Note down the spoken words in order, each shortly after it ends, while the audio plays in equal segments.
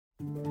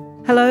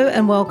Hello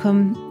and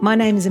welcome. My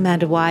name is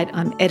Amanda White.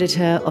 I'm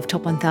editor of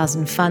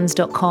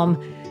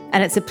top1000funds.com,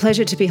 and it's a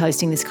pleasure to be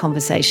hosting this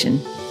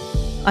conversation.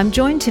 I'm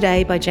joined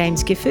today by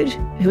James Gifford,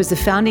 who is the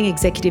founding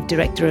executive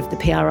director of the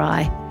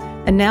PRI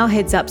and now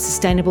heads up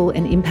sustainable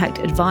and impact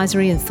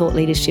advisory and thought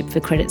leadership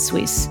for Credit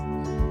Suisse.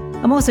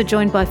 I'm also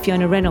joined by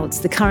Fiona Reynolds,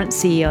 the current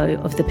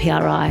CEO of the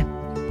PRI.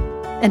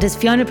 And as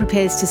Fiona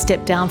prepares to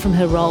step down from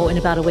her role in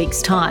about a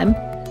week's time,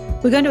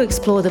 we're going to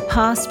explore the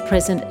past,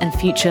 present and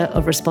future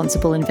of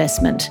responsible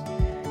investment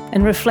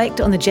and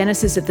reflect on the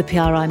genesis of the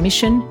PRI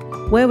mission,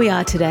 where we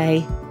are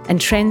today,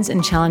 and trends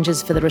and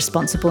challenges for the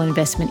responsible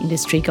investment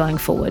industry going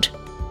forward.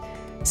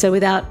 So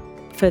without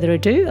further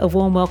ado, a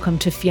warm welcome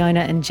to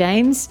Fiona and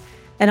James.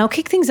 And I'll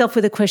kick things off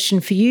with a question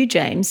for you,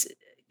 James.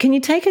 Can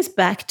you take us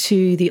back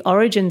to the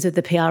origins of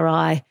the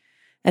PRI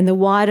and the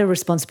wider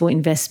responsible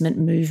investment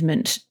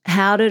movement?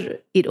 How did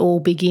it all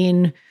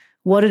begin?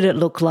 What did it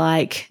look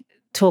like?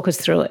 Talk us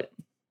through it.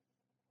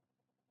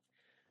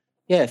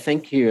 Yeah,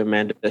 thank you,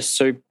 Amanda.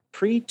 So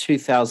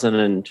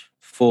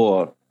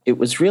pre-2004, it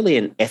was really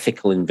an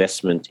ethical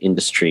investment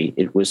industry.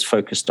 It was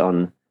focused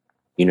on,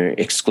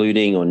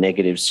 excluding or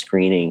negative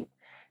screening.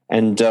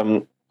 And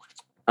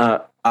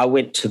I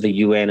went to the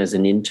UN as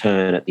an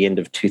intern at the end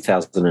of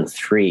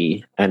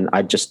 2003, and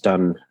I'd just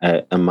done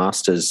a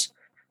master's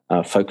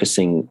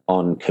focusing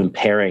on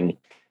comparing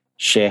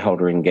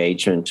shareholder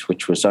engagement,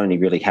 which was only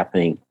really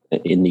happening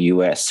in the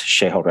US,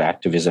 shareholder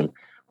activism,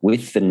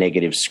 with the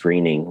negative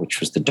screening, which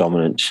was the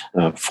dominant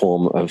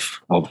form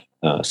of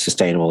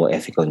sustainable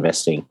ethical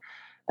investing.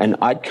 And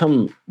I'd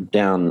come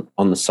down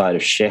on the side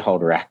of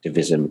shareholder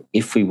activism.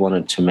 If we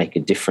wanted to make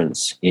a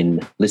difference in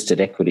listed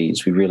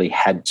equities, we really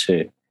had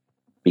to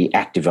be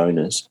active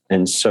owners.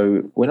 And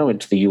so when I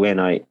went to the UN,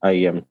 I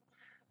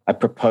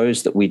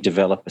proposed that we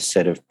develop a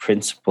set of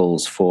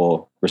principles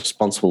for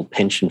responsible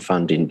pension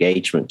fund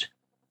engagement,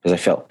 because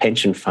I felt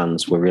pension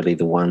funds were really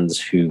the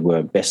ones who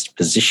were best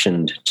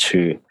positioned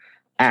to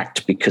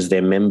act because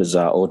their members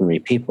are ordinary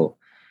people.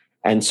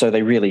 And so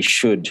they really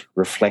should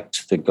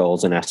reflect the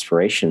goals and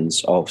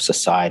aspirations of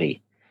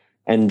society.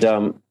 And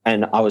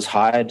I was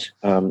hired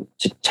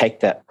to take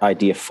that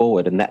idea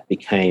forward, and that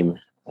became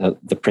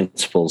the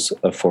principles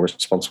for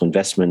responsible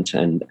investment.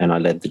 And I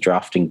led the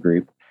drafting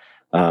group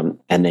and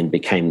then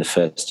became the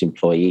first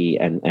employee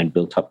and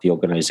built up the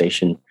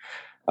organization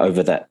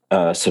over that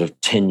sort of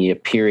 10-year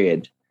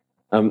period.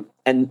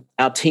 And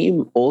our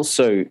team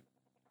also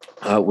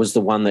was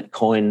the one that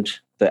coined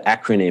the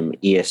acronym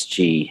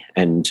ESG,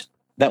 and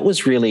that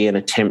was really an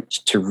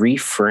attempt to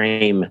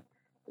reframe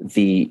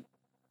the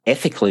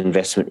ethical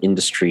investment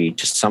industry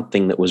to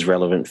something that was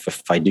relevant for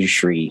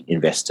fiduciary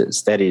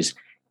investors. That is,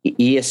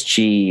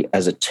 ESG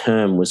as a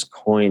term was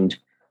coined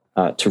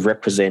to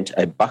represent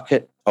a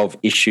bucket of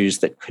issues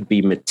that could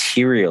be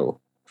material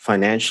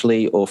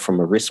financially or from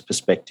a risk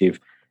perspective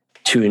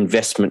to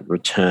investment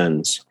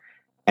returns.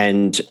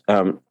 And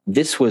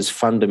this was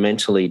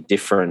fundamentally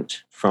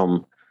different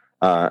from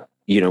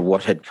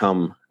what had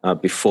come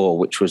before,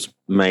 which was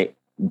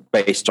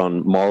based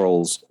on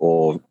morals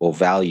or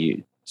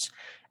values,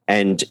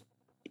 and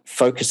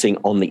focusing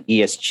on the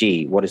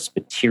ESG, what is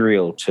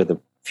material to the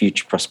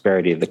future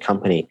prosperity of the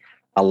company,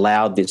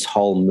 allowed this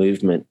whole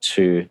movement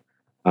to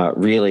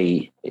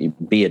really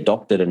be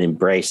adopted and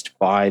embraced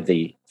by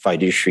the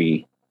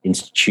fiduciary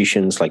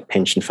institutions like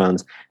pension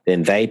funds.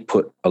 Then they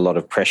put a lot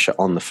of pressure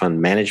on the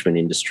fund management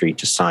industry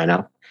to sign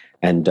up,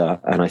 and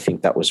I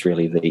think that was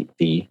really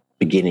the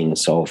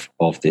beginnings of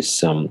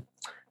this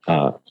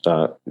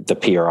the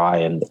PRI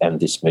and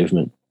this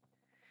movement.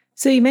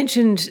 So you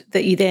mentioned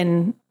that you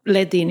then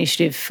led the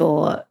initiative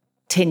for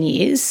 10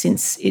 years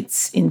since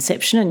its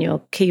inception and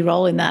your key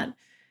role in that.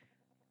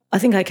 I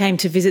think I came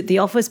to visit the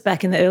office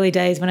back in the early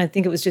days when I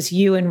think it was just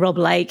you and Rob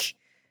Lake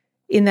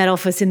in that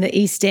office in the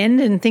East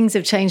End, and things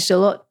have changed a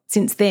lot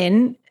since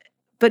then.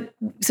 But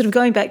sort of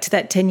going back to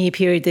that 10-year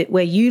period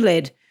where you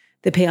led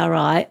the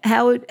PRI,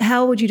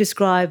 how would you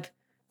describe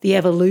the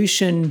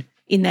evolution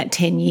in that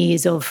 10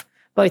 years of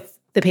both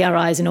the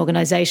PRI as an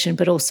organisation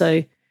but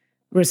also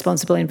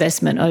responsible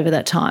investment over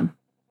that time?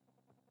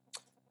 I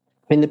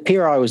mean, the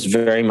PRI was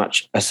very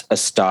much a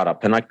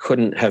startup, and I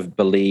couldn't have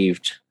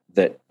believed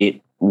that it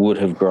would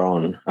have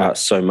grown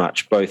so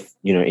much, both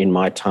in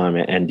my time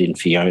and in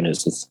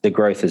Fiona's. The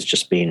growth has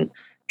just been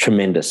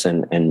tremendous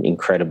and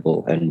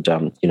incredible, and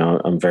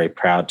I'm very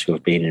proud to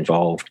have been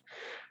involved.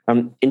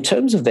 In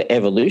terms of the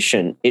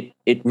evolution,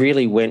 it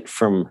really went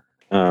from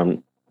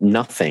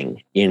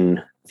nothing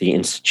in the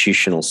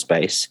institutional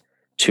space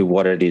to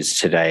what it is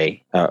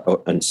today,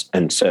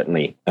 and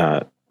certainly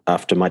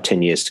after my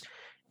 10 years,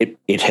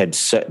 it had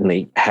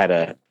certainly had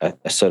a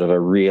sort of a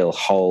real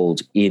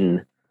hold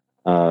in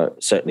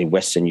certainly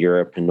Western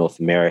Europe and North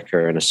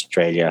America and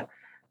Australia,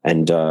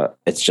 and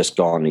it's just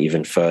gone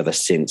even further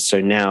since.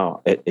 So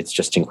now it's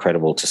just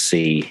incredible to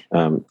see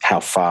how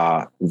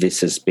far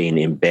this has been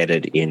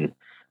embedded in.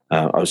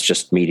 I was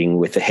just meeting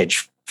with a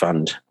hedge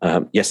fund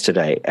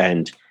yesterday,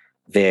 and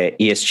their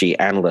ESG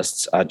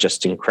analysts are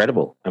just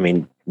incredible. I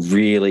mean,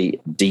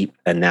 really deep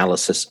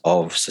analysis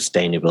of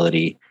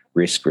sustainability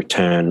risk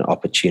return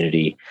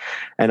opportunity.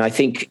 And I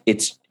think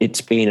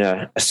it's been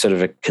a sort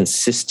of a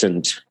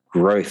consistent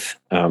growth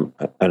and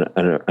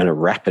a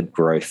rapid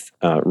growth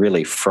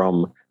really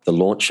from the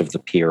launch of the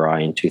PRI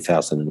in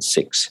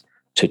 2006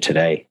 to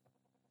today.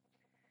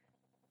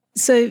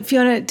 So,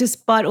 Fiona,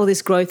 despite all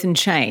this growth and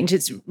change,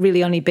 it's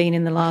really only been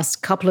in the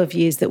last couple of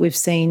years that we've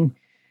seen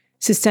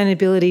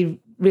sustainability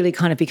really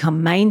kind of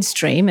become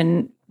mainstream.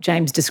 And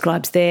James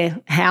describes there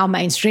how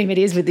mainstream it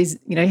is with these,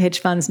 hedge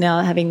funds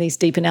now having these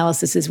deep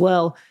analysis as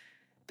well.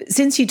 But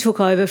since you took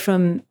over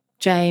from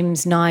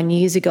James 9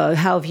 years ago,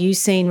 how have you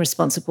seen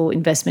responsible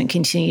investment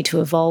continue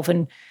to evolve?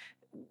 And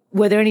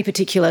were there any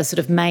particular sort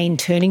of main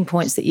turning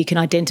points that you can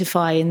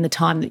identify in the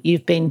time that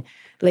you've been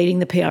leading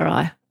the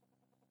PRI?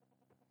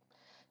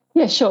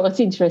 Yeah, sure. It's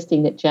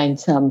interesting that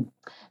James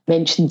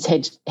mentions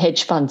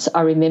hedge funds.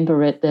 I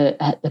remember at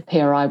the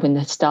PRI when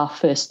the staff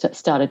first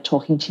started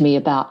talking to me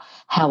about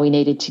how we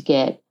needed to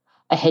get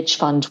a hedge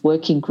fund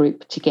working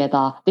group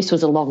together. This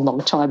was a long,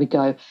 long time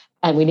ago,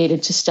 and we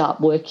needed to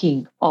start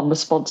working on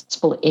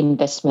responsible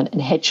investment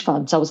and hedge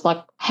funds. I was like,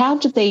 how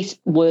do these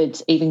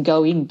words even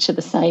go into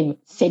the same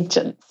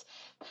sentence?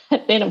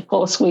 But then, of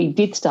course, we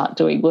did start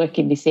doing work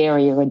in this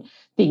area, and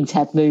things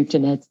have moved.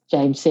 And as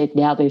James said,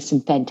 now there's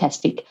some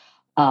fantastic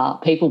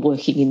people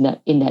working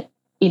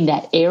in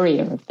that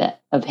area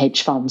of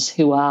hedge funds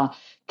who are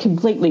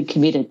completely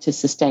committed to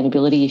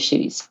sustainability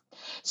issues.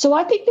 So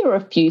I think there are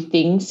a few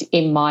things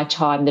in my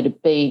time that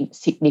have been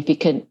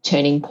significant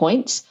turning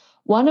points.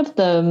 One of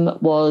them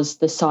was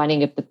the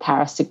signing of the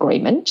Paris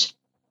Agreement.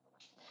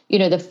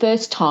 The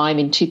first time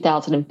in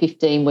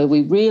 2015 where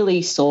we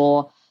really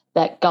saw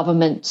that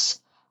governments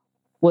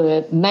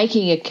were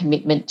making a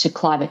commitment to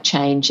climate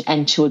change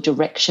and to a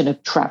direction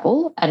of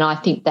travel. And I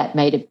think that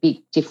made a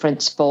big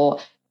difference for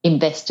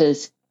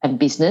investors and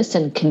business,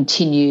 and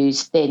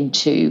continues then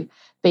to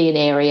be an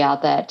area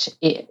that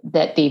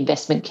the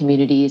investment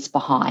community is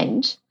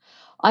behind.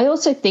 I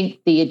also think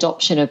the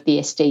adoption of the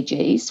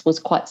SDGs was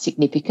quite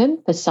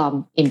significant for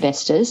some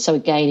investors. So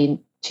again,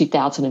 in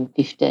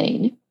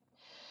 2015.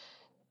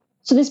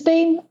 So there's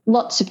been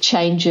lots of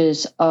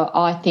changes,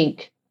 I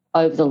think,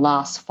 over the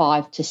last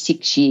 5 to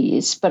 6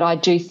 years, but I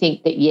do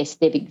think that, yes,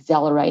 they've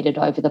accelerated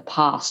over the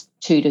past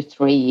 2 to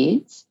 3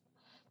 years.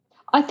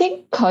 I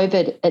think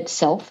COVID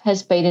itself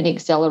has been an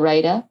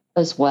accelerator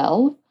as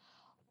well.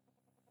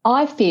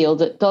 I feel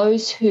that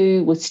those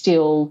who were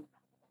still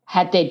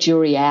had their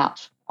jury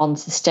out on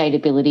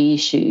sustainability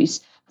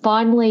issues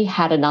finally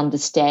had an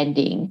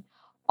understanding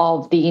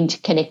of the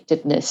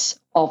interconnectedness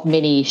of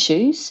many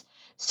issues,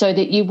 so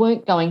that you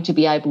weren't going to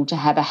be able to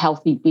have a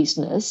healthy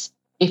business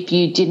if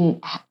you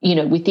didn't,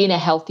 within a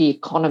healthy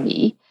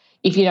economy,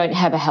 if you don't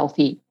have a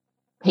healthy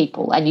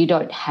people and you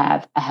don't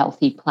have a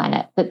healthy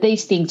planet, that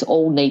these things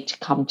all need to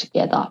come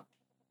together.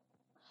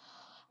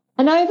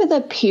 And over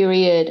the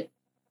period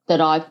that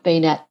I've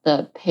been at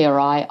the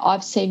PRI,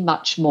 I've seen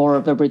much more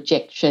of a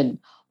rejection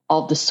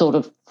of the sort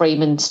of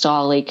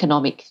Freeman-style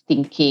economic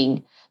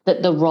thinking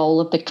that the role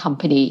of the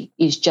company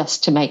is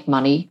just to make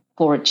money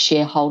for its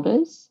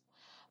shareholders,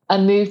 a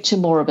move to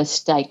more of a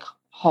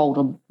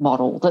stakeholder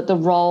model, that the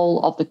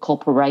role of the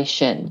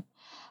corporation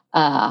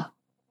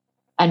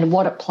and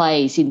what it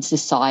plays in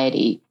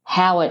society,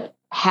 how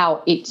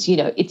its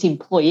its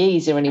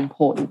employees are an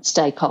important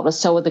stakeholder,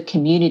 so are the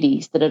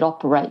communities that it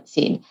operates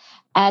in,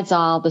 as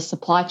are the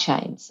supply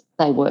chains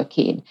they work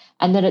in,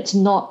 and that it's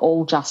not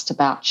all just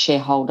about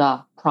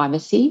shareholder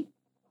primacy.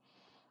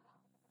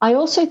 I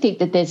also think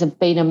that there's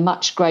been a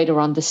much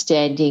greater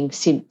understanding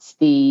since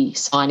the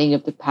signing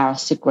of the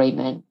Paris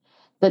Agreement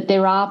that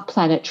there are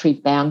planetary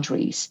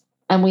boundaries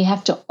and we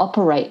have to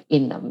operate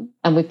in them,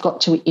 and we've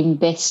got to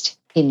invest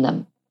in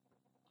them.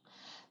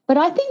 But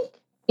I think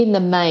in the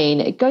main,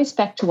 it goes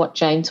back to what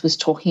James was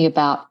talking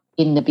about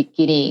in the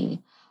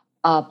beginning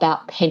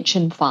about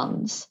pension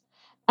funds.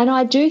 And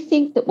I do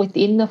think that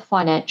within the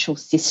financial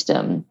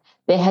system,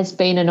 there has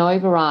been an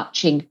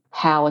overarching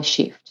power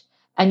shift.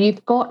 And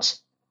you've got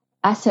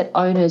asset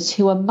owners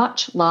who are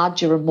much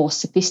larger and more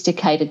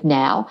sophisticated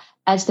now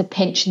as the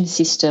pension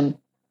system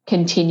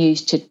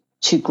continues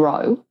to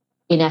grow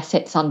in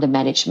assets under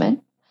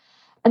management.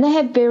 And they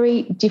have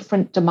very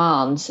different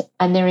demands,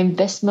 and their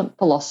investment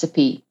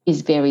philosophy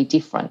is very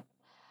different.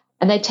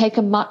 And they take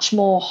a much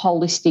more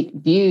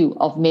holistic view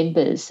of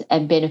members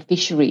and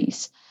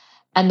beneficiaries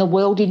and the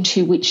world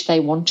into which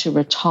they want to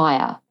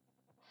retire.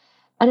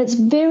 And it's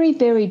very,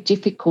 very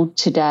difficult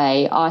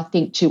today, I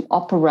think, to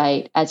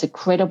operate as a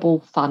credible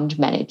fund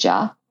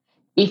manager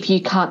if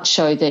you can't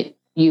show that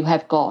you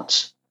have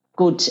got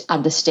good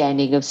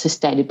understanding of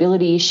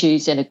sustainability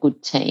issues and a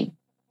good team.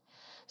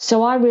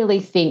 So I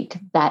really think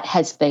that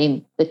has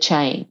been the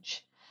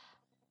change.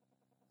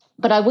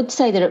 But I would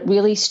say that it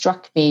really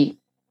struck me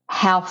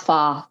how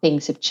far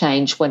things have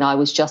changed when I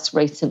was just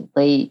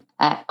recently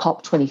at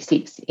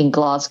COP26 in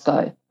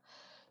Glasgow.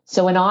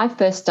 So when I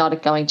first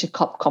started going to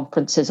COP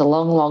conferences a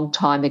long, long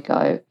time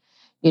ago,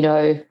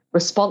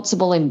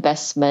 responsible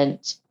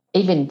investment,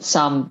 even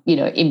some,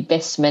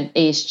 investment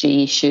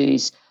ESG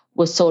issues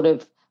were sort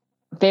of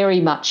very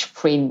much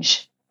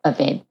fringe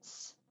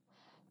events.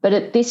 But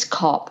at this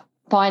COP,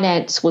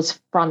 finance was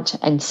front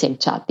and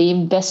centre. The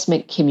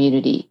investment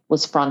community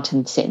was front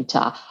and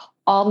centre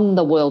on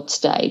the world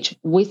stage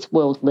with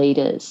world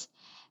leaders.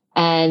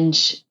 And,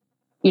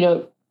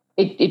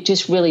 it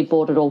just really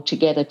brought it all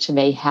together to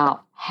me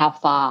how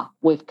far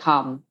we've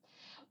come.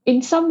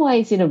 In some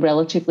ways in a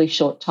relatively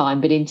short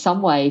time, but in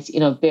some ways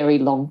in a very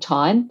long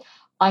time.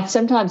 I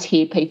sometimes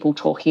hear people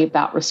talking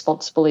about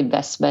responsible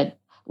investment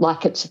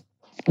like it's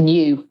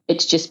new.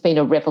 It's just been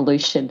a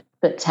revolution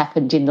that's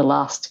happened in the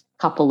last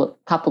couple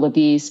of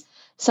years.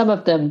 Some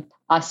of them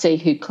I see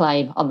who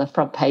claim on the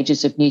front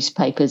pages of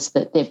newspapers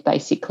that they've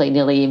basically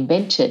nearly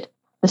invented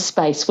the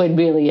space when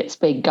really it's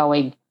been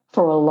going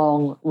for a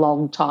long,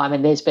 long time,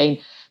 and there's been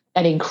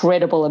an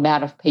incredible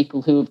amount of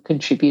people who have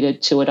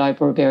contributed to it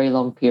over a very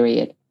long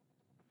period.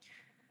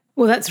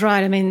 Well, that's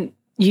right. I mean,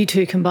 you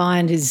two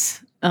combined is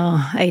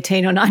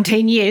 18 or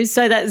 19 years,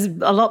 so that's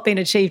a lot been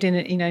achieved in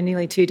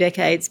nearly 2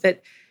 decades.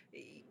 But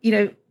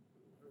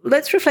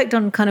let's reflect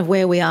on kind of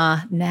where we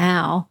are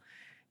now,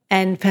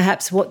 and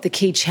perhaps what the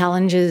key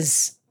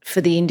challenges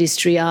for the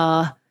industry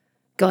are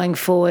going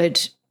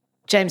forward.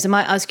 James, I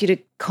might ask you to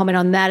comment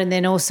on that, and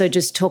then also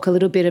just talk a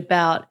little bit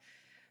about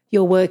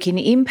your work in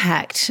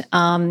impact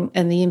and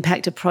the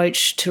impact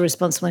approach to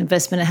responsible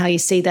investment and how you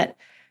see that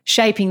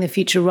shaping the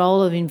future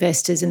role of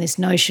investors in this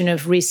notion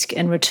of risk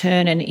and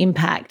return and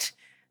impact.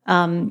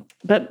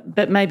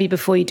 But maybe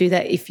before you do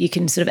that, if you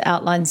can sort of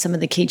outline some of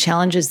the key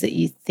challenges that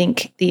you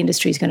think the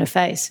industry is going to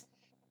face.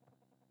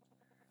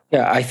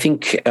 Yeah, I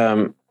think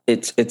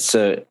it's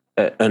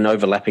an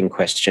overlapping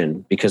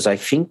question, because I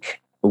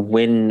think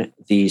when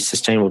the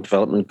Sustainable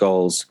Development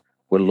Goals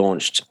were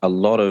launched, a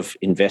lot of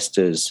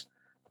investors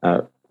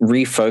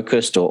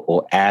refocused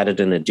or added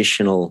an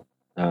additional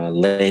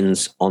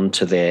lens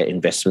onto their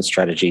investment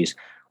strategies,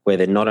 where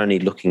they're not only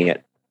looking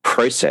at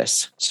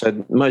process.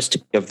 So most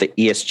of the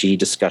ESG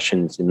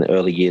discussions in the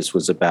early years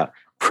was about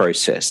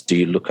process. Do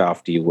you look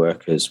after your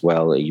workers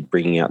well? Are you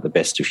bringing out the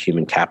best of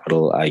human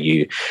capital? Are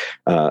you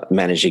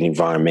managing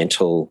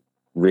environmental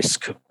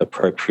risk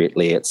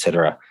appropriately, et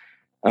cetera?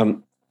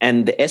 And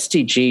the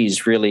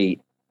SDGs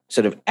really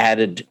sort of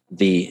added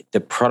the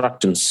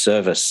product and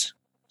service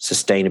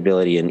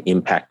sustainability and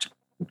impact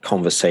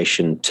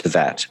conversation to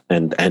that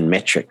and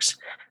metrics,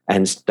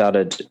 and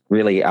started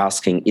really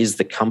asking, is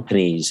the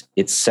companies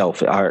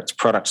itself, are its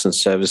products and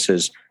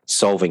services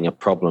solving a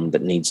problem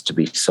that needs to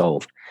be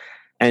solved?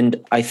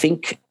 And I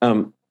think,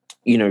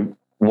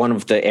 one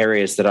of the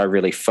areas that I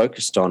really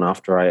focused on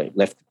after I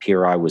left the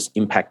PRI was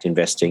impact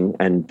investing.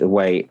 And the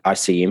way I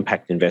see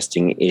impact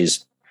investing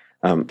is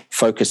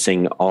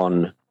focusing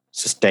on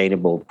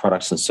sustainable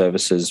products and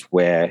services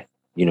where,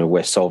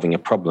 we're solving a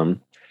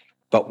problem,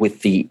 but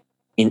with the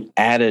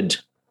added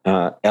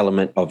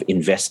element of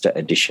investor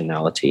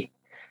additionality.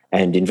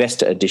 And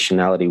investor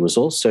additionality was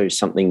also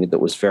something that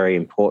was very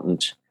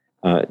important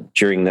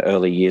during the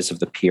early years of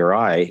the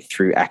PRI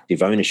through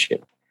active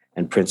ownership.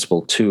 And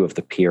principle 2 of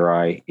the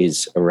PRI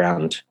is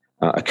around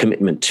a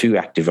commitment to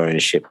active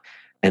ownership.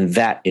 And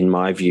that, in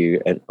my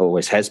view, and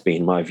always has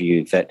been my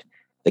view, that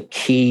the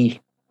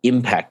key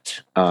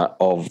impact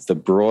of the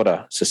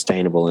broader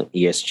sustainable and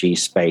ESG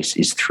space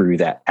is through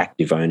that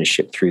active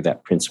ownership, through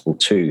that principle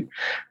 2.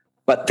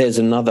 But there's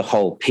another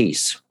whole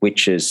piece,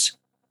 which is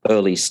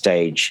early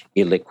stage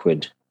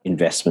illiquid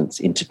investments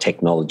into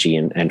technology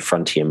and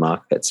frontier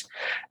markets.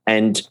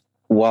 And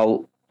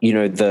while,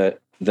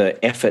 the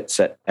efforts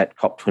at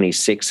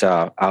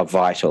COP26 are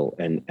vital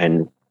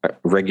and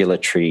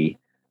regulatory,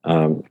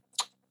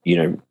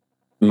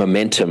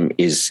 momentum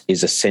is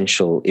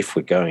essential if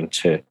we're going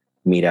to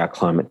meet our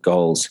climate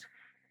goals.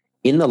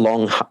 In the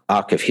long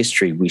arc of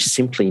history, we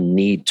simply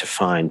need to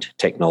find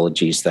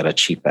technologies that are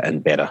cheaper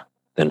and better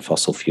than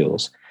fossil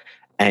fuels.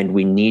 And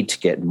we need to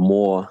get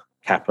more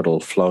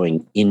capital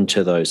flowing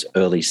into those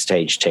early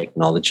stage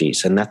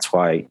technologies. And that's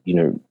why,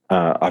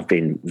 I've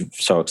been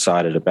so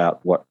excited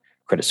about what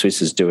Credit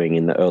Suisse is doing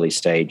in the early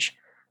stage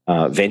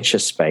venture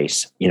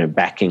space,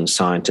 backing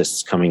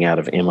scientists coming out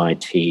of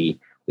MIT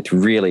with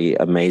really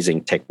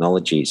amazing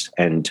technologies.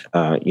 And,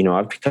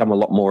 I've become a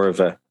lot more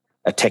of a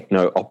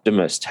techno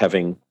optimist,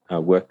 having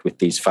worked with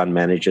these fund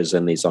managers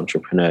and these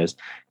entrepreneurs,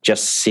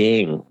 just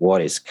seeing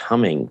what is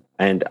coming.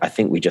 And I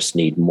think we just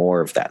need more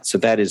of that. So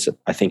that is,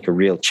 I think, a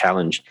real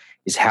challenge,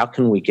 is how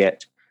can we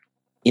get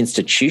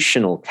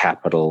institutional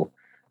capital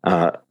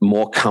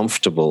more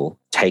comfortable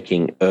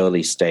taking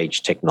early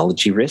stage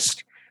technology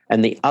risk?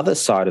 And the other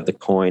side of the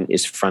coin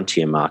is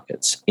frontier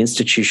markets.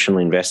 Institutional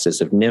investors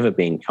have never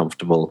been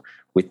comfortable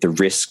with the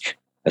risk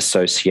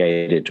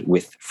associated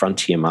with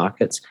frontier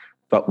markets,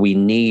 but we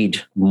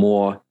need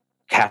more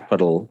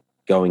capital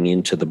going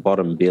into the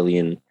bottom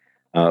billion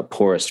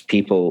poorest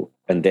people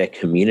and their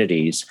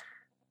communities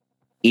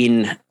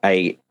in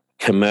a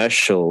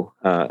commercial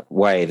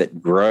way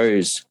that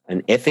grows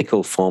an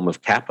ethical form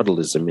of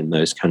capitalism in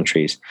those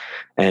countries.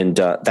 And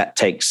that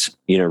takes,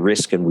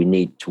 risk, and we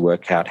need to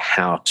work out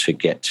how to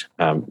get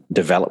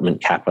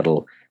development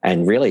capital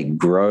and really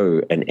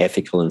grow an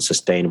ethical and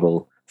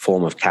sustainable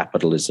form of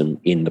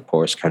capitalism in the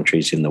poorest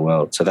countries in the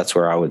world. So that's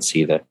where I would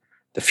see the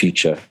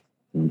future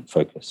in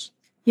focus.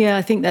 Yeah,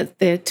 I think that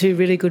they're two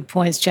really good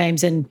points,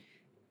 James. And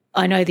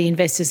I know the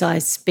investors I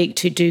speak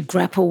to do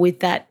grapple with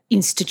that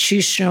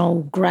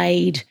institutional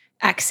grade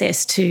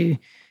access to,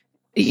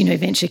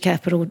 venture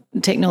capital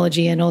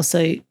technology and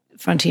also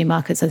frontier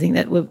markets. I think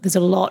that there's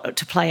a lot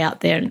to play out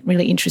there, and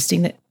really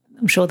interesting that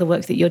I'm sure the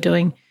work that you're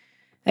doing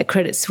at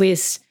Credit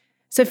Suisse.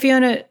 So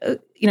Fiona,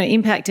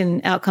 impact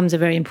and outcomes are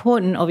very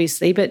important,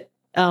 obviously, but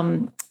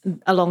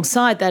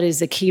alongside that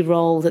is a key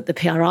role that the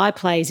PRI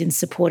plays in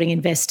supporting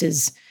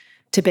investors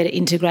to better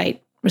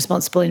integrate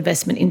responsible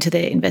investment into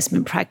their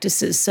investment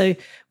practices. So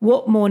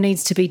what more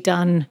needs to be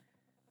done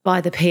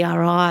by the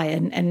PRI,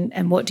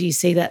 and what do you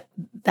see that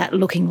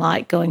looking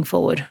like going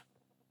forward?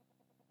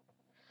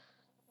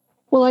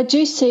 Well, I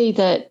do see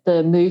that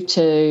the move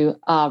to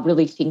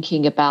really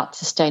thinking about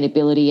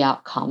sustainability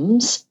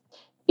outcomes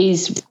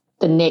is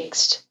the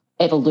next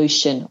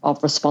evolution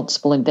of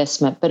responsible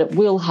investment, but it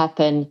will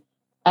happen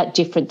at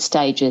different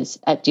stages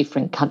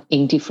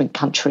in different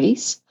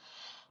countries.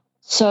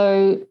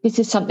 So this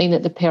is something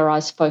that the PRI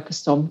has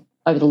focused on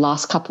over the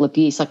last couple of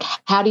years. Like,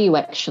 how do you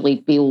actually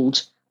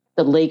build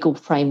the legal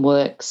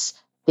frameworks,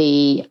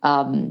 the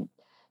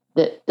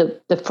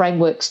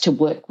frameworks to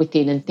work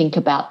within and think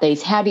about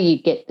these? How do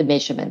you get the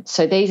measurements?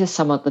 So these are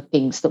some of the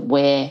things that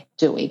we're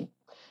doing.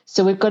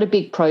 So we've got a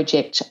big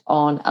project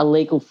on a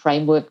legal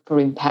framework for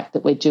impact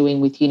that we're doing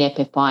with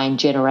UNEP-FI and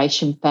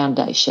Generation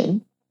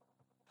Foundation.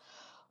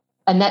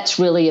 And that's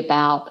really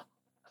about,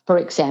 for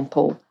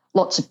example,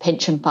 lots of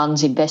pension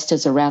funds,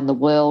 investors around the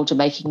world are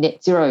making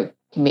net zero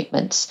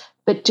commitments.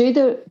 But do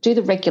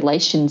the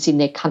regulations in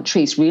their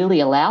countries really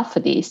allow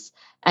for this?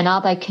 And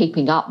are they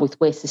keeping up with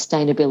where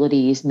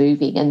sustainability is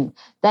moving? And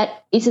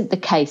that isn't the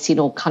case in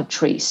all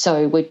countries.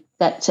 So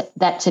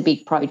that's a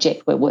big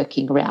project we're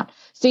working around.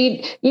 So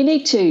you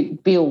need to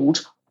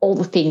build all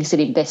the things that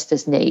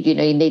investors need. You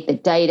need the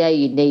data,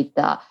 you need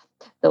the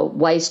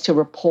ways to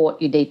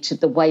report, you need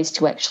the ways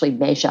to actually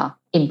measure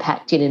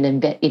impact in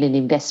an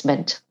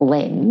investment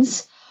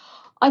lens.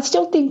 I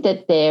still think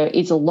that there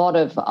is a lot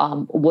of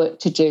work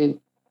to do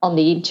on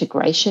the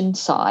integration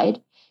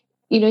side.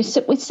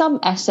 So with some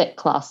asset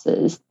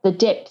classes, the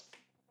depth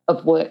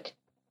of work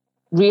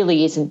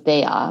really isn't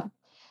there.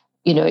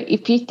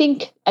 If you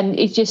think, and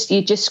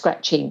you're just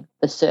scratching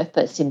the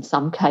surface in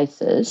some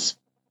cases.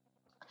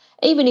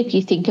 Even if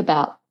you think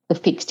about the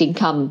fixed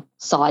income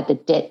side, the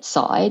debt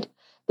side,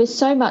 there's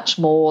so much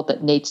more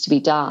that needs to be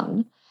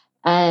done.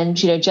 And,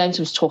 James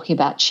was talking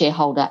about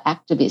shareholder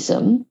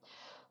activism.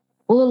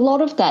 Well, a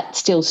lot of that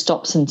still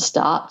stops and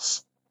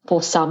starts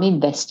for some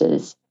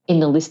investors in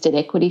the listed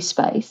equity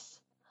space.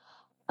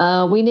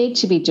 We need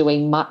to be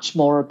doing much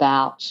more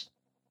about,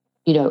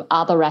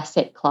 other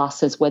asset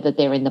classes, whether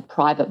they're in the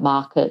private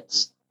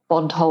markets,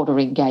 bondholder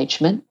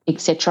engagement,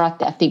 etc.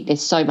 I think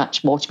there's so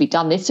much more to be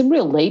done. There's some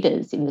real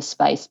leaders in the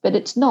space, but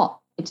it's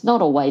not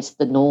always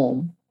the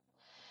norm.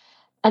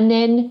 And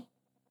then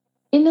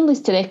in the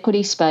listed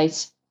equity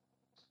space,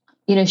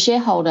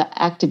 shareholder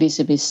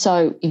activism is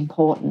so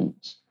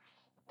important,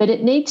 but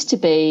it needs to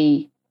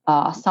be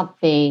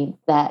something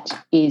that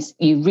is,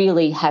 you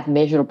really have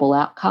measurable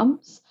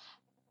outcomes.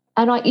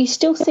 And you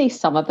still see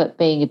some of it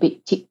being a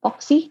bit tick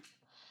boxy.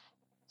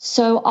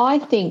 So I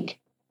think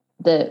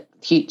the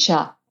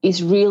future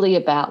is really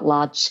about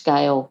large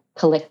scale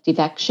collective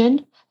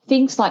action,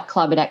 things like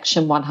Climate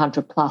Action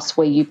 100 Plus,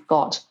 where you've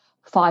got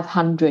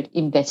 500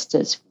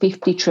 investors,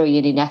 50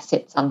 trillion in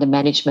assets under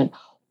management,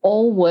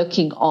 all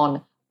working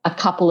on a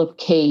couple of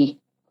key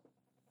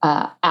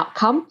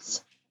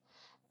outcomes,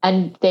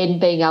 and then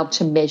being able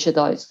to measure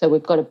those. So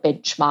we've got a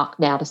benchmark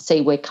now to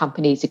see where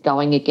companies are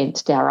going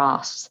against our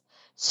asks.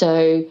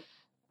 So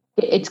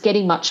it's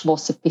getting much more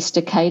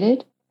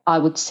sophisticated, I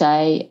would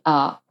say,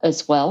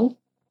 as well.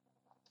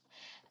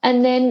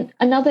 And then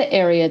another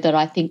area that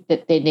I think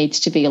that there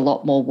needs to be a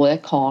lot more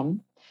work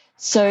on,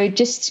 so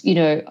just,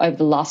 over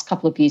the last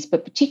couple of years,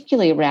 but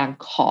particularly around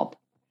COP,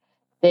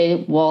 there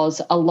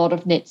was a lot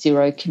of net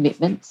zero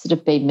commitments that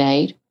have been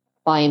made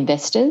by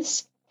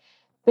investors.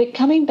 But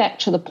coming back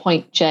to the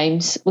point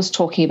James was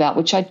talking about,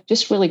 which I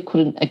just really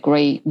couldn't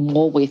agree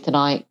more with, and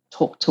I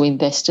talked to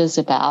investors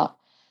about,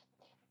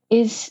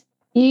 is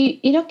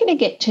you're not going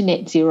to get to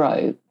net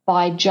zero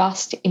by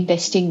just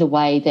investing the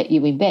way that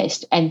you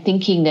invest and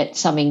thinking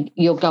that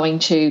you're going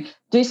to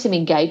do some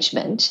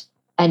engagement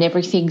and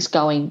everything's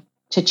going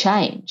to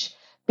change.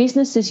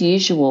 Business as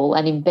usual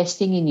and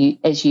investing in you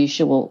as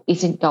usual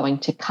isn't going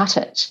to cut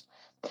it.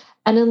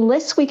 And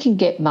unless we can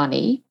get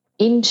money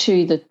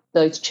into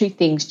those two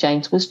things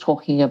James was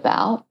talking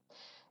about,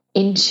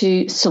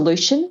 into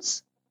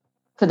solutions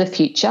for the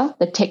future,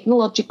 the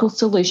technological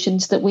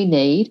solutions that we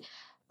need,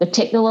 the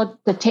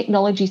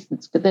technology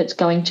that's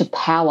going to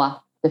power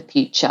the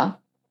future,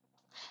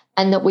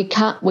 and that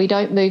we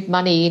don't move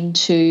money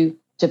into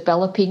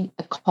developing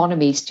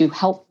economies to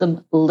help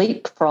them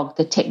leapfrog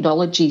the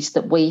technologies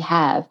that we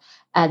have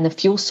and the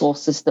fuel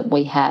sources that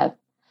we have,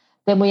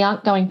 then we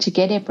aren't going to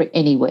get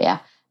anywhere.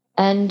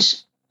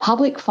 And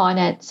public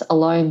finance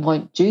alone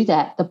won't do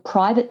that. The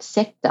private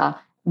sector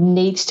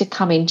needs to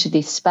come into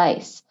this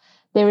space.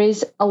 There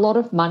is a lot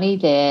of money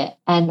there,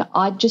 and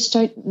I just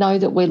don't know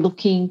that we're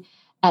looking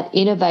at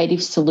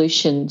innovative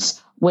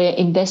solutions where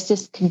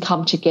investors can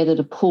come together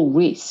to pool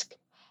risk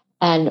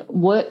and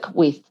work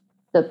with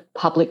the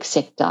public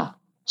sector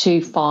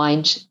to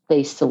find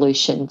these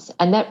solutions.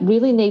 And that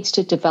really needs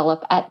to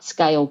develop at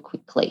scale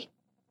quickly.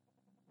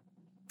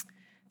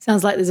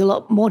 Sounds like there's a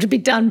lot more to be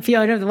done,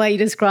 Fiona, the way you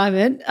describe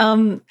it.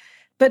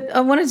 But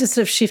I wanted to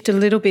sort of shift a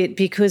little bit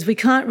because we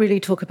can't really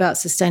talk about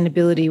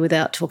sustainability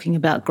without talking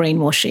about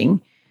greenwashing.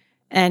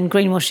 And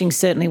greenwashing is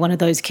certainly one of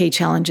those key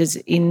challenges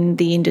in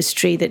the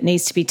industry that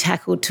needs to be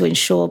tackled to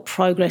ensure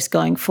progress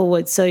going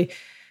forward. So,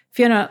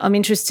 Fiona, I'm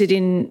interested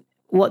in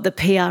what the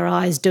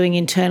PRI is doing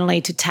internally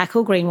to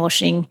tackle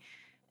greenwashing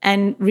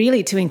and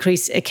really to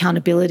increase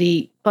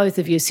accountability, both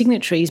of your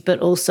signatories, but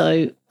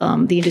also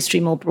the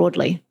industry more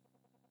broadly.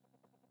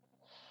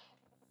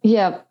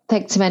 Yeah,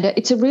 thanks, Amanda.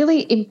 It's a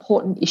really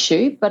important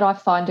issue, but I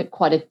find it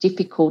quite a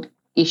difficult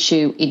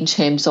issue in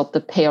terms of the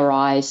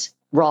PRI's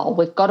role.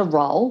 We've got a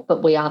role,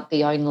 but we aren't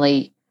the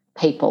only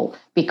people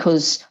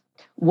because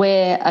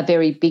we're a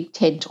very big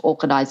tent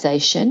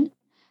organisation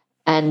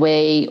and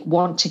we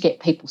want to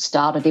get people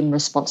started in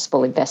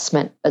responsible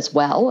investment as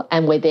well,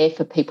 and we're there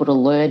for people to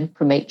learn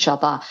from each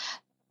other.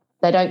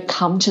 They don't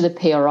come to the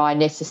PRI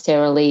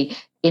necessarily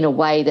in a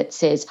way that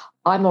says,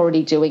 I'm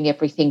already doing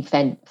everything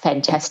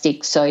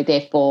fantastic, so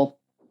therefore,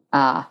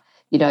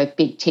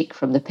 big tick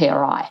from the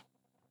PRI.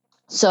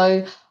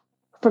 So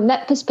from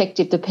that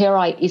perspective, the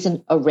PRI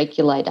isn't a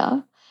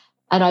regulator,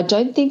 and I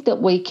don't think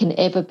that we can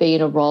ever be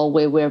in a role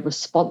where we're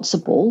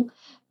responsible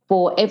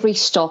for every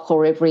stock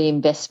or every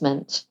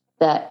investment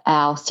that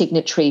our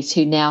signatories,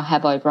 who now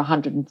have over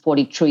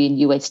 140 trillion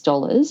US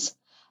dollars,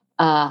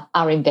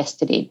 are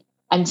invested in.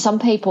 And some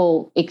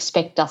people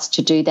expect us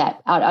to do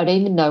that. I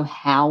don't even know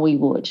how we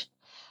would.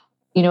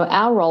 You know,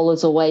 our role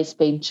has always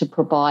been to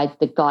provide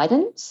the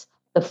guidance,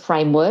 the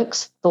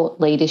frameworks, thought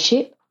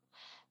leadership,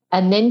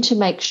 and then to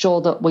make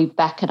sure that we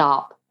back it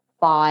up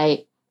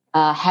by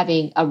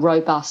having a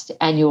robust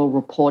annual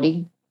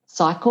reporting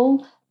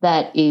cycle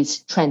that is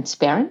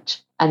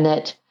transparent and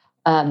that,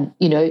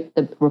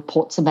 the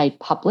reports are made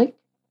public.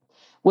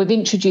 We've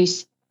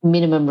introduced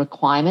minimum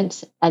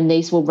requirements, and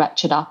these will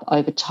ratchet up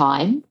over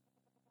time.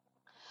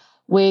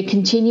 We're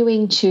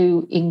continuing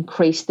to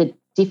increase the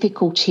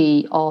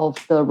difficulty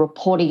of the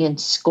reporting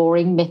and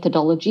scoring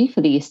methodology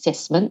for the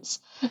assessments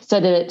so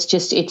that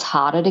it's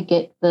harder to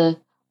get the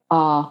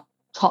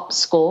top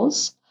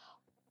scores.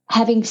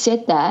 Having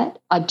said that,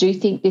 I do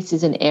think this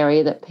is an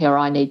area that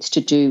PRI needs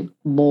to do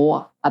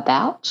more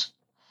about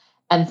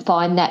and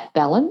find that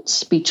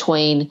balance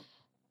between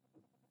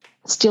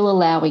still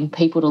allowing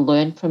people to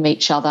learn from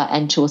each other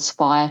and to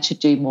aspire to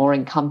do more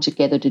and come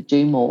together to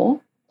do more,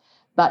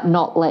 but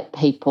not let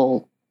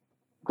people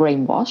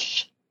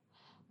greenwash.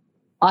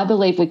 I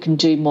believe we can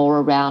do more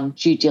around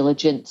due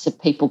diligence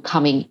of people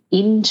coming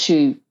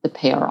into the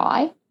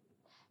PRI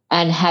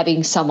and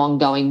having some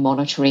ongoing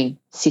monitoring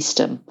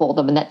system for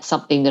them. And that's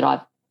something that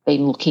I've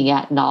been looking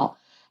at, and I'll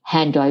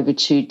hand over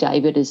to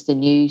David as the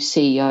new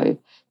CEO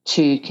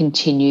to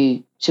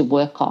continue to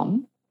work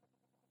on.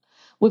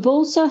 We've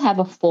also have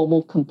a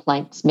formal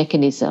complaints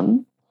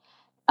mechanism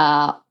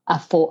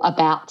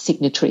about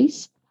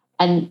signatories.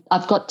 And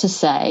I've got to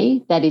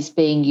say that is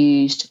being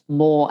used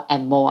more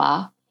and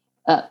more.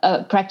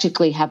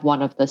 Practically have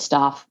one of the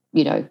staff,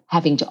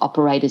 having to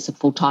operate as a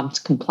full-time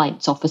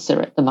complaints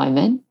officer at the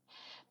moment,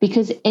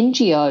 because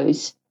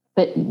NGOs,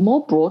 but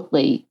more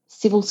broadly,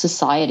 civil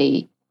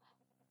society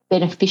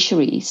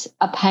beneficiaries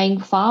are paying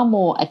far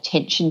more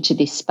attention to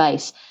this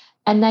space.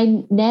 And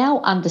they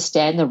now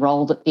understand the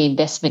role that the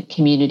investment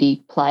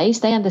community plays.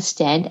 They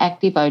understand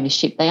active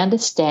ownership. They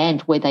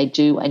understand where they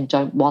do and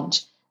don't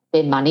want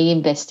their money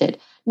invested.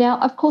 Now,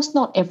 of course,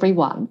 not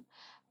everyone,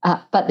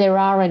 but there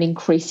are an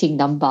increasing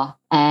number,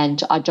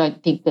 and I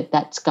don't think that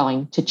that's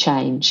going to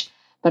change.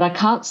 But I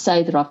can't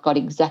say that I've got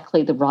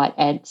exactly the right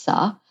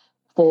answer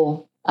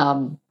for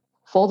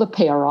the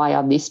PRI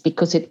on this,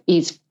 because it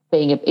is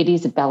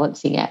a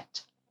balancing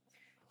act.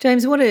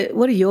 James, what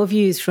are your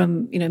views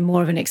from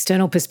more of an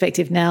external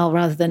perspective now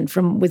rather than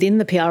from within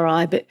the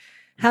PRI? But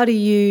how do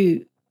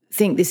you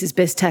think this is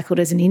best tackled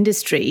as an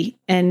industry,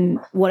 and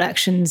what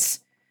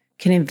actions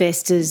can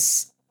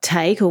investors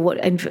take, or what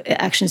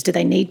actions do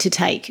they need to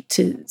take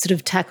to sort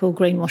of tackle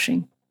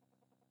greenwashing?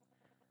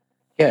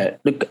 Yeah,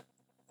 look,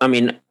 I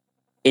mean,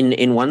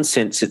 in one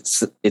sense, it's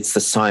the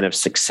sign of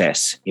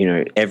success.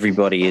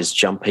 Everybody is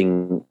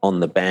jumping on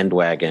the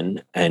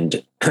bandwagon,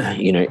 and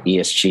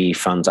ESG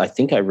funds. I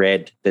think I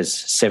read there's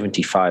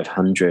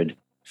 7,500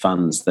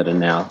 funds that are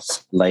now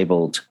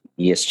labelled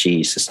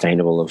ESG,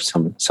 sustainable of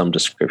some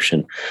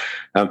description.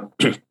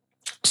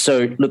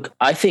 So, look,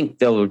 I think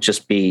there will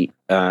just be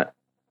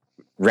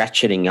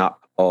ratcheting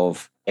up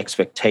of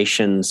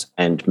expectations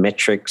and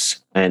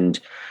metrics, and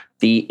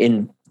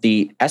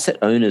the asset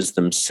owners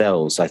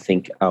themselves, I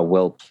think, are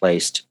well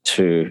placed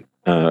to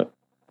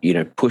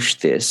push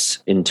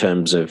this in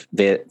terms of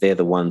they're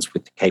the ones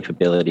with the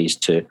capabilities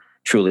to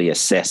truly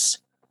assess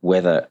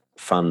whether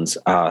funds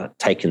are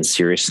taken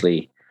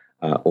seriously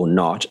or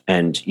not.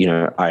 And,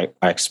 I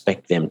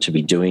expect them to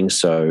be doing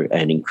so,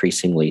 and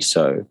increasingly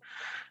so.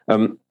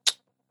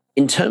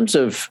 In terms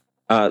of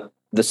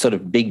the sort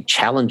of big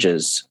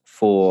challenges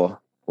for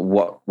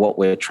what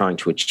we're trying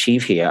to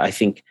achieve here, I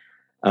think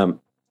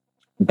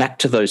back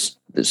to those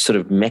sort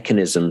of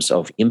mechanisms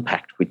of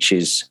impact, which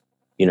is,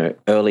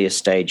 earlier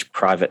stage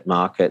private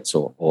markets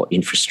or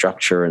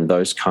infrastructure and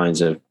those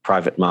kinds of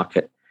private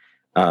market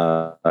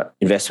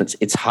investments,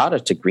 it's harder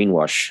to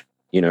greenwash.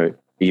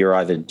 You're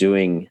either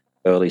doing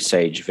early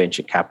stage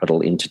venture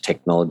capital into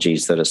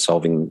technologies that are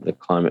solving the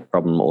climate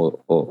problem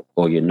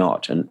or you're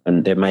not.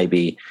 And there may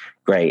be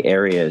grey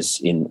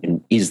areas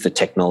in is the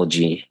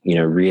technology,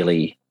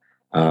 really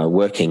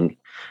working,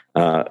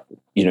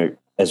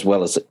 as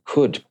well as it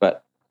could.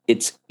 But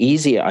it's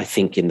easier, I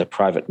think, in the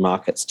private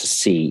markets to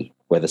see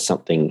whether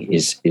something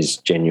is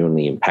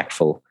genuinely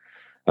impactful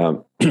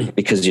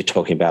because you're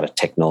talking about a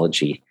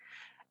technology.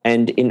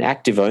 And in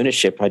active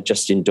ownership, I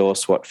just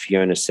endorse what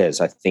Fiona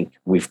says. I think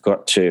we've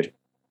got to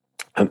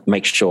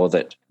make sure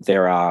that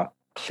there are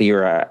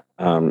clearer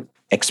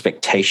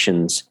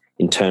expectations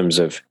in terms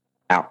of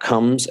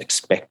outcomes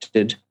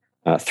expected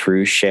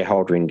through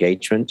shareholder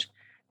engagement.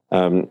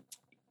 I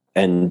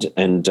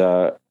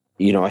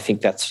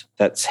think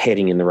that's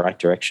heading in the right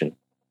direction.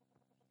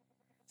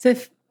 So,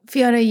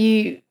 Fiona,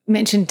 you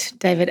mentioned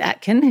David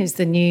Atkin, who's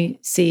the new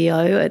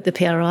CEO at the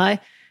PRI.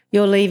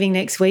 You're leaving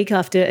next week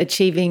after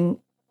achieving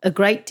a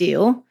great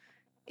deal.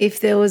 If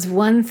there was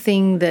one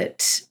thing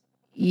that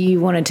you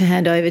wanted to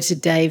hand over to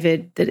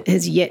David that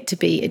has yet to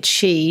be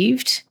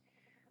achieved,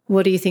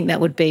 what do you think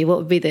that would be? What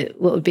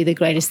would be the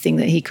greatest thing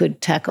that he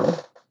could tackle?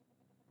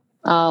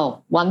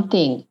 Oh, one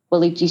thing.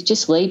 Well, he's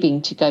just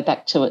leaving to go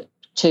back to it.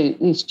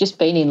 He's just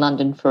been in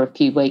London for a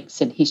few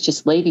weeks and he's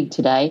just leaving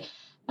today.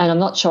 And I'm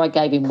not sure I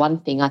gave him one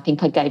thing. I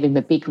think I gave him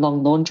a big,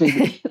 long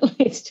laundry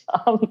list,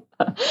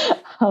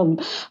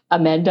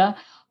 Amanda.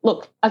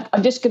 Look,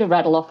 I'm just going to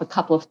rattle off a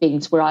couple of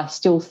things where I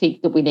still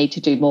think that we need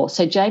to do more.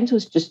 So James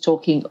was just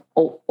talking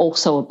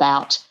also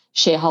about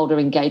shareholder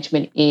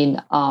engagement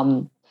in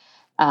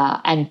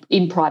and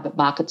in private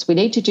markets. We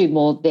need to do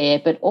more there,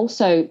 but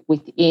also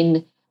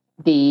within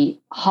the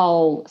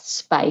whole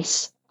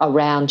space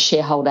around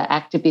shareholder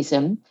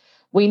activism,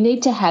 we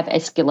need to have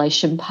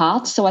escalation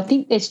paths. So I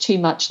think there's too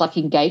much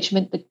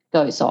engagement that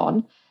goes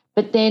on,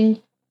 but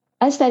then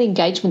as that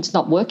engagement's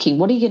not working,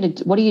 what are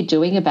you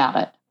doing about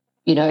it?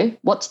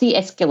 What's the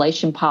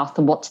escalation path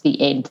and what's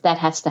the end? That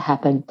has to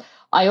happen.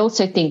 I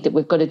also think that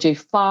we've got to do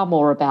far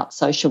more about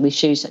social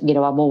issues. I'm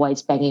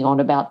always banging on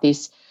about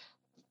this.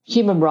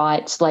 Human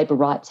rights, labour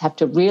rights have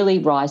to really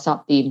rise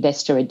up the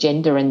investor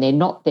agenda, and they're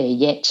not there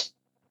yet.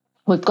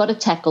 We've got to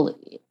tackle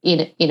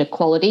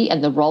inequality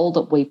and the role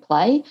that we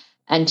play.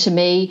 And to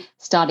me,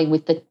 starting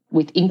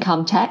with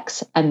income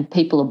tax and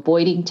people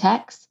avoiding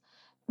tax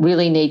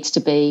really needs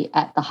to be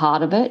at the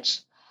heart of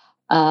it.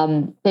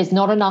 There's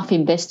not enough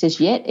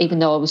investors yet, even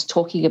though I was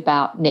talking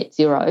about net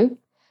zero.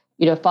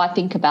 If I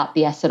think about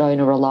the Asset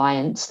Owner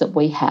Alliance that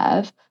we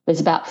have,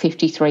 there's about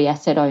 53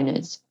 asset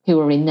owners who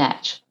are in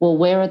that. Well,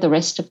 where are the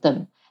rest of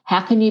them?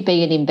 How can you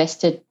be an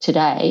investor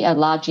today, a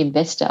large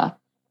investor,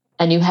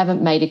 and you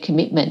haven't made a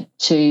commitment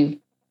to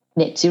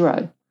net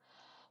zero?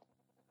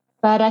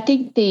 But I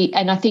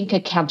think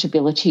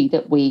accountability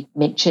that we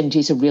mentioned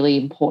is a really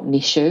important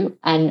issue,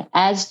 and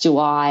as do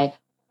I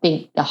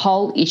think the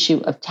whole issue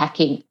of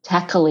tackling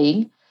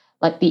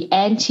the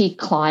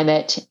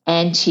anti-climate,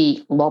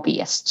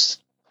 anti-lobbyists.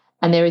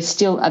 And there is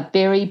still a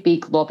very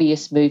big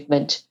lobbyist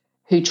movement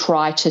who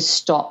try to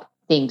stop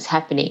things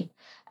happening.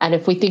 And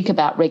if we think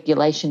about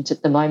regulations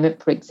at the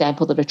moment, for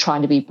example, that are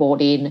trying to be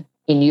brought in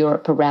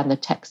Europe around the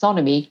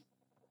taxonomy,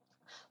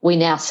 we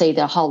now see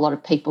that a whole lot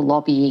of people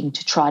lobbying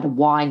to try to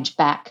wind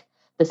back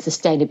the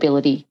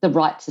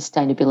right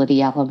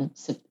sustainability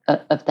elements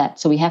of that.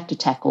 So we have to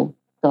tackle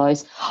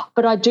those.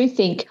 But I do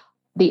think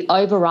the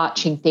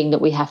overarching thing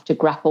that we have to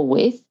grapple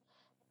with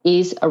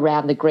is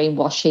around the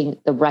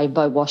greenwashing, the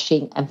rainbow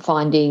washing, and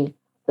finding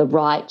the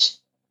right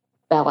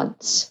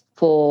balance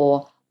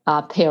for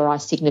PRI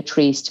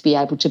signatories to be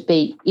able to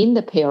be in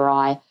the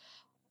PRI,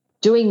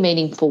 doing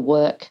meaningful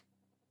work,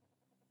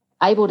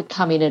 able to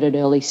come in at an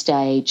early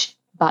stage,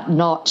 but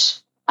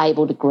not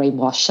able to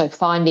greenwash. So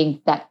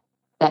finding that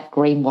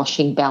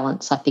greenwashing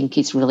balance, I think,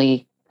 is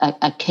really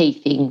a key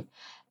thing.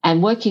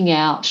 And working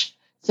out,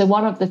 so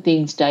one of the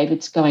things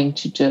David's going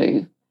to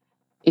do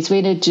is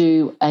we're going to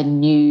do a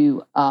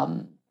new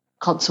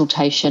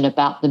consultation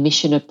about the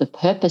mission of the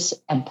purpose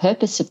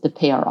of the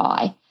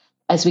PRI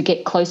as we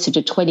get closer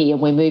to 20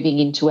 and we're moving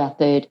into our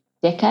third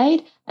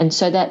decade. And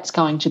so that's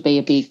going to be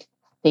a big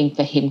thing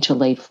for him to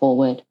lead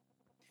forward.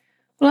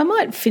 Well, I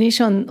might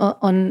finish on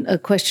a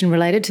question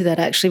related to that,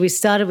 actually. We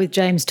started with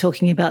James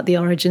talking about the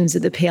origins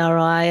of the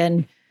PRI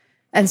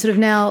and sort of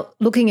now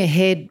looking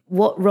ahead,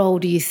 what role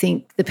do you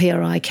think the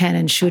PRI can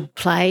and should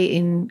play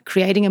in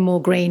creating a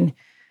more green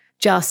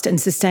just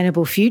and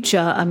sustainable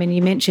future. I mean,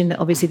 you mentioned that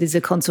obviously there's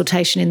a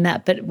consultation in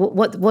that, but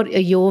what are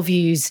your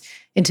views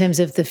in terms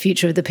of the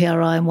future of the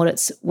PRI and what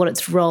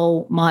its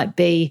role might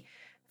be?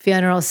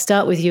 Fiona, I'll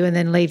start with you and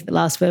then leave the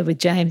last word with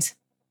James.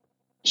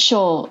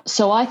 Sure.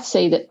 So I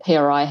see that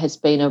PRI has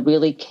been a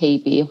really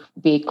key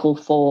vehicle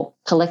for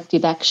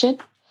collective action,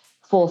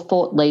 for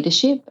thought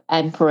leadership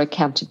and for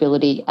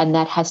accountability, and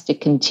that has to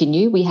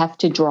continue. We have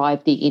to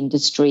drive the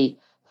industry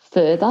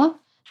further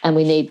and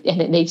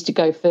it needs to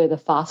go further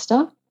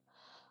faster.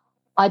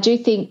 I do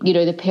think,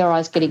 the PRI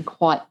is getting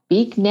quite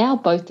big now,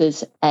 both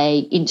as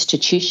an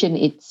institution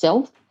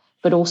itself,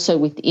 but also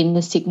within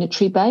the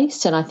signatory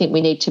base. And I think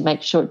we need to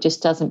make sure it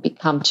just doesn't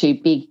become too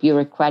big,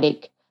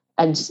 bureaucratic,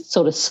 and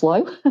sort of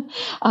slow,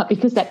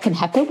 because that can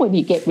happen when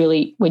you get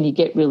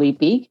really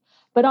big.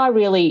 But I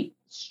really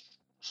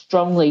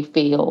strongly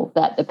feel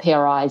that the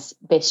PRI's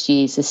best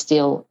years are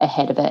still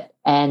ahead of it,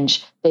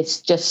 and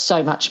there's just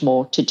so much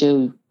more to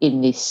do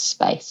in this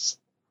space.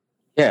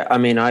 Yeah, I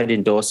mean, I'd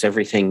endorse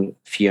everything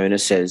Fiona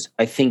says.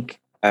 I think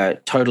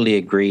totally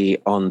agree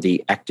on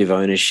the active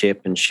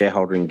ownership and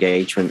shareholder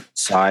engagement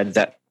side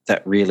that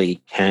really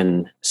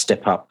can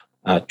step up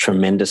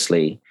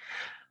tremendously.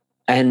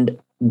 And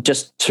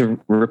just to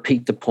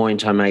repeat the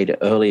point I made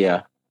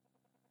earlier,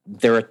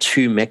 there are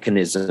two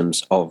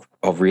mechanisms of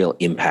real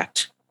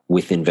impact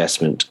with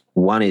investment.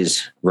 One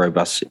is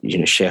robust,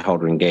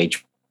 shareholder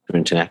engagement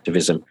and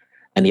activism,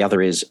 and the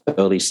other is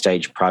early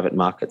stage private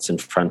markets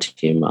and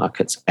frontier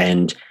markets.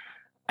 And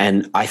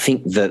I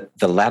think that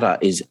the latter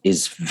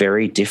is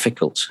very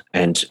difficult.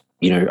 And,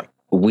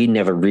 we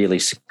never really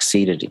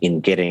succeeded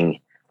in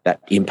getting that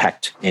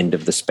impact end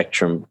of the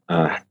spectrum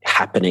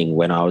happening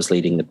when I was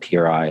leading the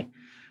PRI.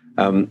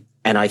 And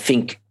I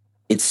think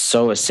it's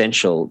so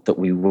essential that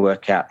we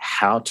work out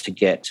how to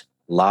get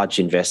large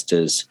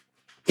investors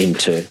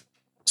into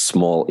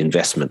small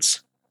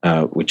investments,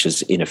 which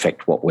is in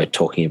effect what we're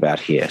talking about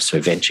here.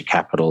 So venture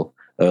capital,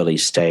 early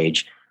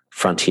stage,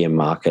 frontier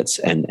markets,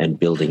 and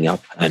building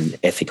up an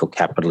ethical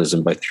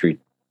capitalism, both through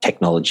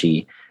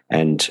technology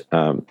and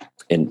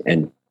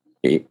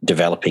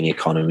developing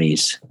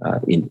economies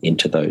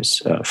into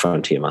those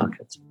frontier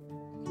markets.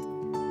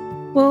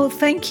 Well,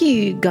 thank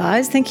you,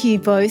 guys. Thank you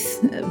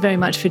both very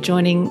much for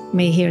joining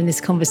me here in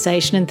this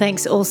conversation. And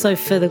thanks also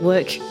for the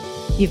work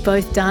you've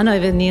both done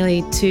over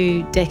nearly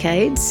 2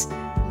 decades.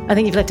 I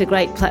think you've left a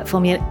great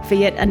platform for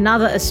yet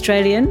another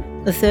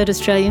Australian, the third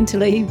Australian to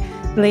lead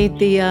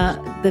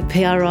the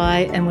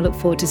PRI, and we'll look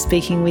forward to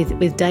speaking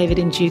with David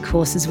in due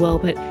course as well.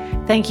 But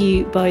thank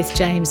you both,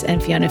 James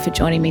and Fiona, for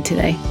joining me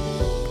today.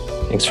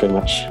 Thanks very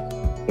much.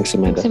 Thanks,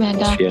 Amanda. Thanks,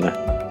 Amanda. Thanks,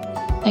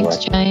 Fiona. Thanks,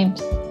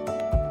 James.